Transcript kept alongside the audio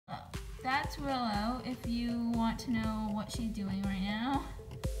That's Willow, if you want to know what she's doing right now.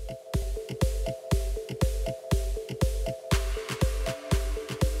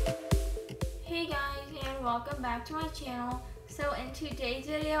 Hey guys, and welcome back to my channel. So in today's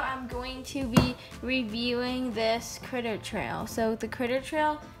video, I'm going to be reviewing this CritterTrail. So the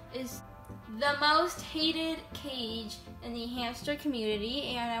CritterTrail is the most hated cage in the hamster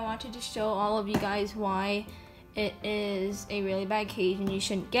community, and I wanted to show all of you guys why it is a really bad cage and you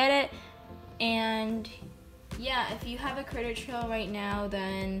shouldn't get it. And yeah, if you have a CritterTrail right now,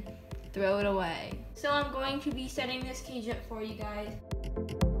 then throw it away. So I'm going to be setting this cage up for you guys.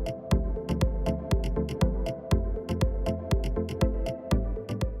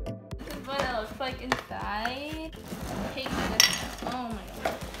 This is what it looks like inside. Take this out. Oh my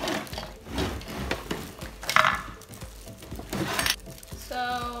god.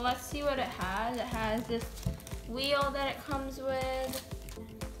 So let's see what it has. It has this wheel that it comes with.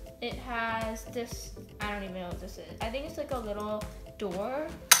 It has this, I don't even know what this is. I think it's like a little door.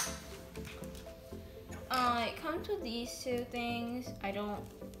 It comes with these two things. I don't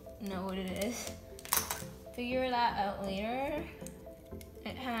know what it is. Figure that out later.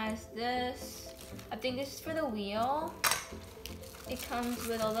 It has this, I think this is for the wheel. It comes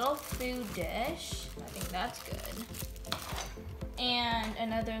with a little food dish. I think that's good. And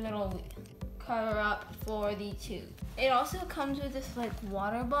another little cover up for the tube. It also comes with this like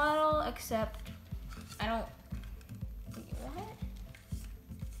water bottle, except I don't, what?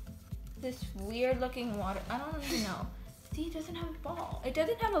 This weird looking water, I don't even know. See, it doesn't have a ball. It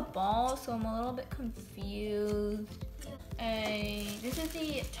doesn't have a ball, so I'm a little bit confused. This is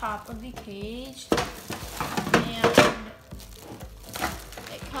the top of the cage, and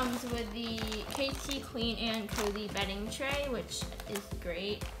it comes with the Kaytee Clean and Cozy bedding tray, which is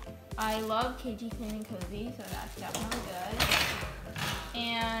great. I love Kaytee Clean and Cozy, so that's definitely good.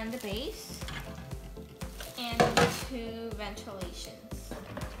 And the base, and the two ventilations.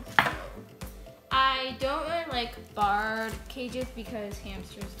 I don't really like barred cages because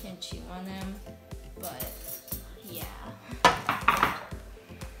hamsters can chew on them, but yeah.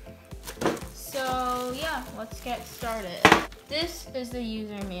 So yeah, let's get started. This is the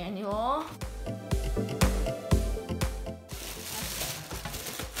user manual.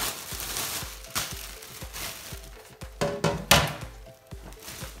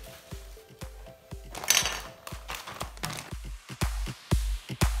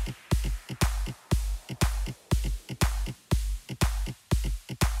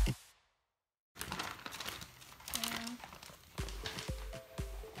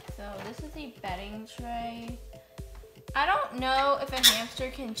 So this is the bedding tray. I don't know if a hamster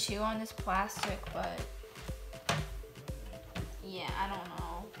can chew on this plastic, but yeah, I don't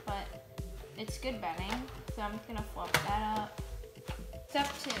know. But it's good bedding, so I'm just gonna flip that up. Step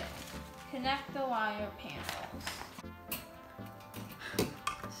 2, connect the wire panels.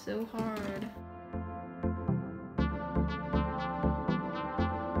 So hard.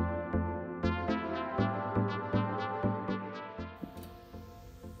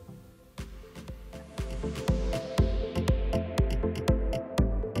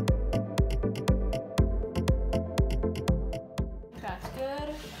 That's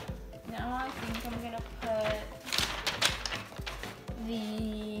good. Now I think I'm gonna put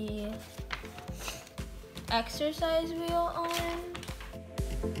the exercise wheel on.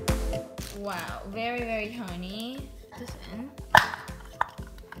 Wow, very, very tiny. Put this in.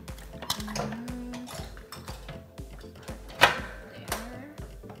 There.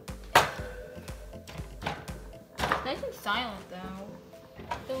 Nice and silent though.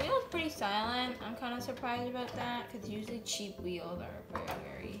 The wheel is pretty silent. I'm kind of surprised about that because usually cheap wheels are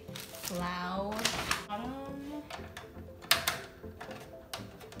very, very loud. I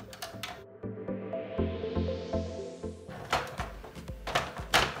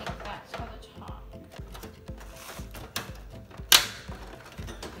think that's for the top.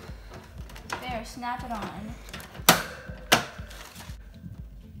 There, snap it on.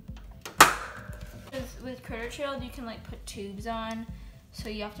 With CritterTrail, you can like put tubes on. So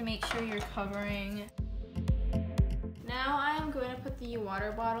you have to make sure you're covering. Now I am going to put the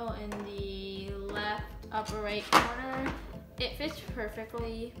water bottle in the left upper right corner. It fits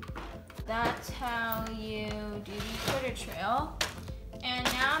perfectly. That's how you do the CritterTrail. And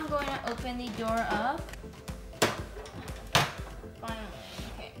now I'm going to open the door up. Finally,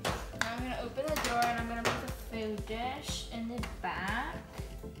 okay. Now I'm going to open the door and I'm going to put the food dish in the back.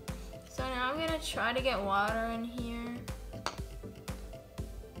 So now I'm going to try to get water in here.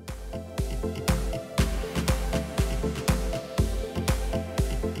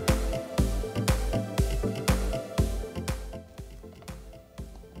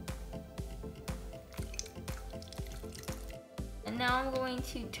 And now I'm going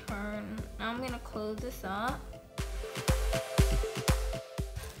to now I'm going to close this up.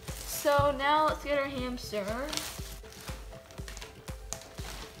 So now let's get our hamster.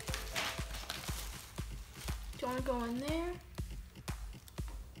 Do you want to go in there?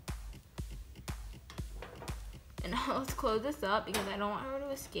 And now let's close this up because I don't want her to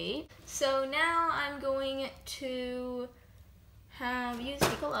escape. So now I'm going to have you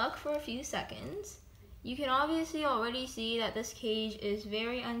take a look for a few seconds. You can obviously already see that this cage is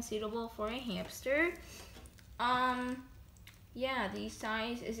very unsuitable for a hamster. Yeah, the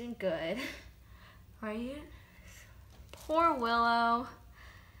size isn't good, right? Poor Willow.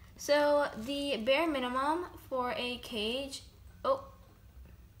 So the bare minimum for a cage,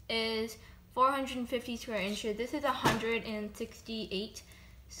 is 450 square inches. This is 168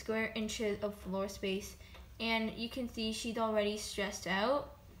 square inches of floor space. And you can see she's already stressed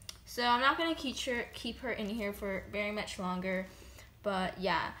out. So I'm not gonna keep her in here for very much longer, but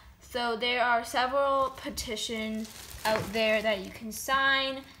yeah. So there are several petitions out there that you can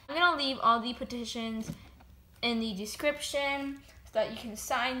sign. I'm gonna leave all the petitions in the description so that you can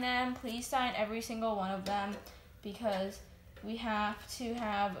sign them. Please sign every single one of them because we have to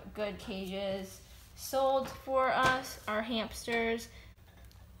have good cages sold for us, our hamsters.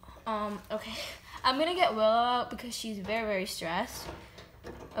 Okay, I'm gonna get Willow out because she's very, very stressed.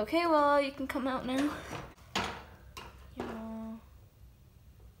 Okay, Willow, you can come out now.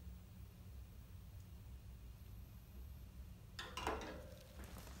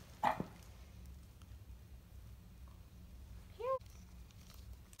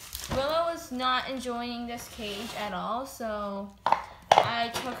 Willow was not enjoying this cage at all, so I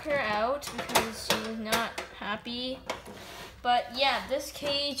took her out because she was not happy. But yeah, this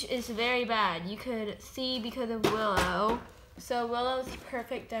cage is very bad. You could see because of Willow. So Willow's the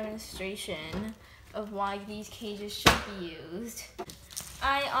perfect demonstration of why these cages should be used.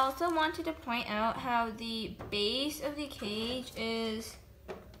 I also wanted to point out how the base of the cage is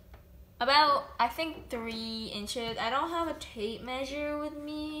about, I think, 3 inches. I don't have a tape measure with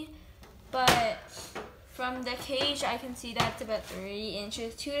me, but from the cage I can see that's about 3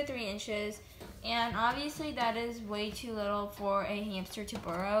 inches, 2 to 3 inches. And obviously that is way too little for a hamster to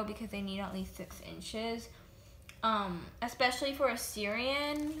burrow because they need at least 6 inches. Especially for a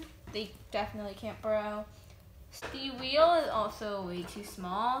Syrian, they definitely can't burrow. The wheel is also way too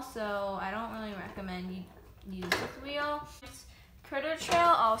small, so I don't really recommend you use this wheel.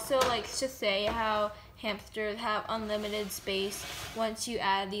 CritterTrail also likes to say how hamsters have unlimited space once you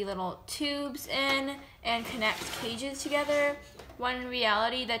add the little tubes in and connect cages together. When in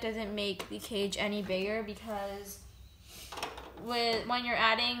reality, that doesn't make the cage any bigger because when you're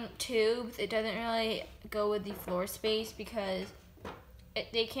adding tubes, it doesn't really go with the floor space because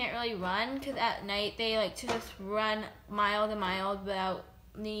they can't really run, because at night they like to just run miles and miles without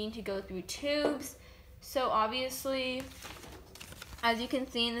needing to go through tubes. So obviously, as you can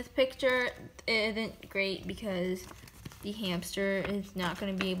see in this picture, it isn't great because the hamster is not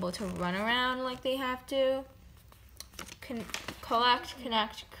going to be able to run around like they have to. Collect,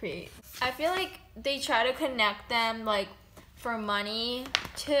 connect, create. I feel like they try to connect them like for money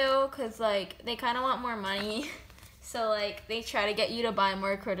too, because like they kind of want more money. So like they try to get you to buy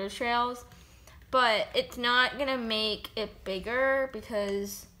more CritterTrails, but it's not gonna make it bigger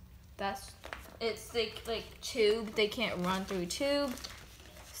because it's like tube. They can't run through tube,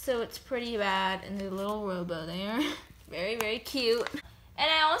 so it's pretty bad. And the little robo there, very, very cute. And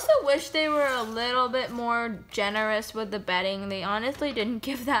I also wish they were a little bit more generous with the bedding. They honestly didn't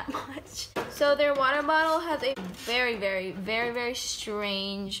give that much. So their water bottle has a very, very, very, very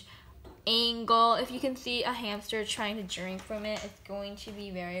strange angle. If you can see a hamster trying to drink from it, it's going to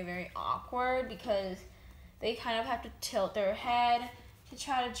be very, very awkward because they kind of have to tilt their head to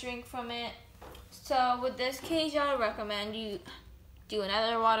try to drink from it. So with this cage, I would recommend you do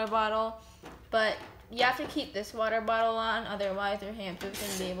another water bottle, but you have to keep this water bottle on, otherwise your hamster's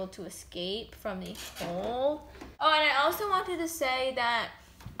going to be able to escape from the hole. Oh, and I also wanted to say that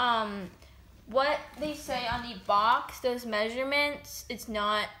what they say on the box, those measurements, it's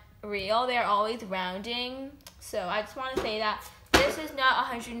not real. They're always rounding. So I just want to say that this is not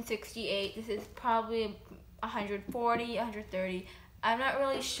 168. This is probably 140, 130. I'm not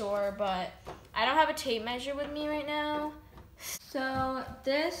really sure, but I don't have a tape measure with me right now. So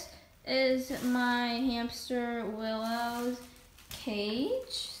this is my hamster Willow's cage.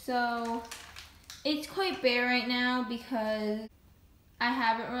 So it's quite bare right now because I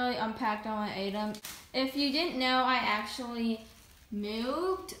haven't really unpacked all my items. If you didn't know, I actually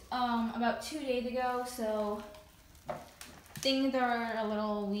moved about 2 days ago, so things are a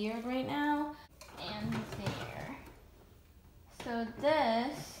little weird right now. And there. So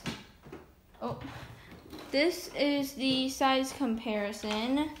this is the size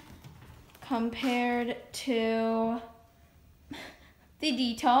comparison compared to the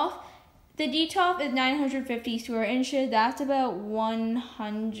Detolf. The Detolf is 950 square inches. That's about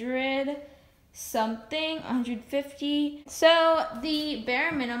 100 something, 150. So the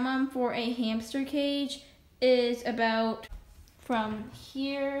bare minimum for a hamster cage is about from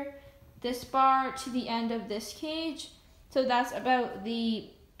here, this bar, to the end of this cage. So that's about the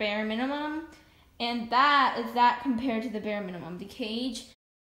bare minimum. And that is that compared to the bare minimum. The cage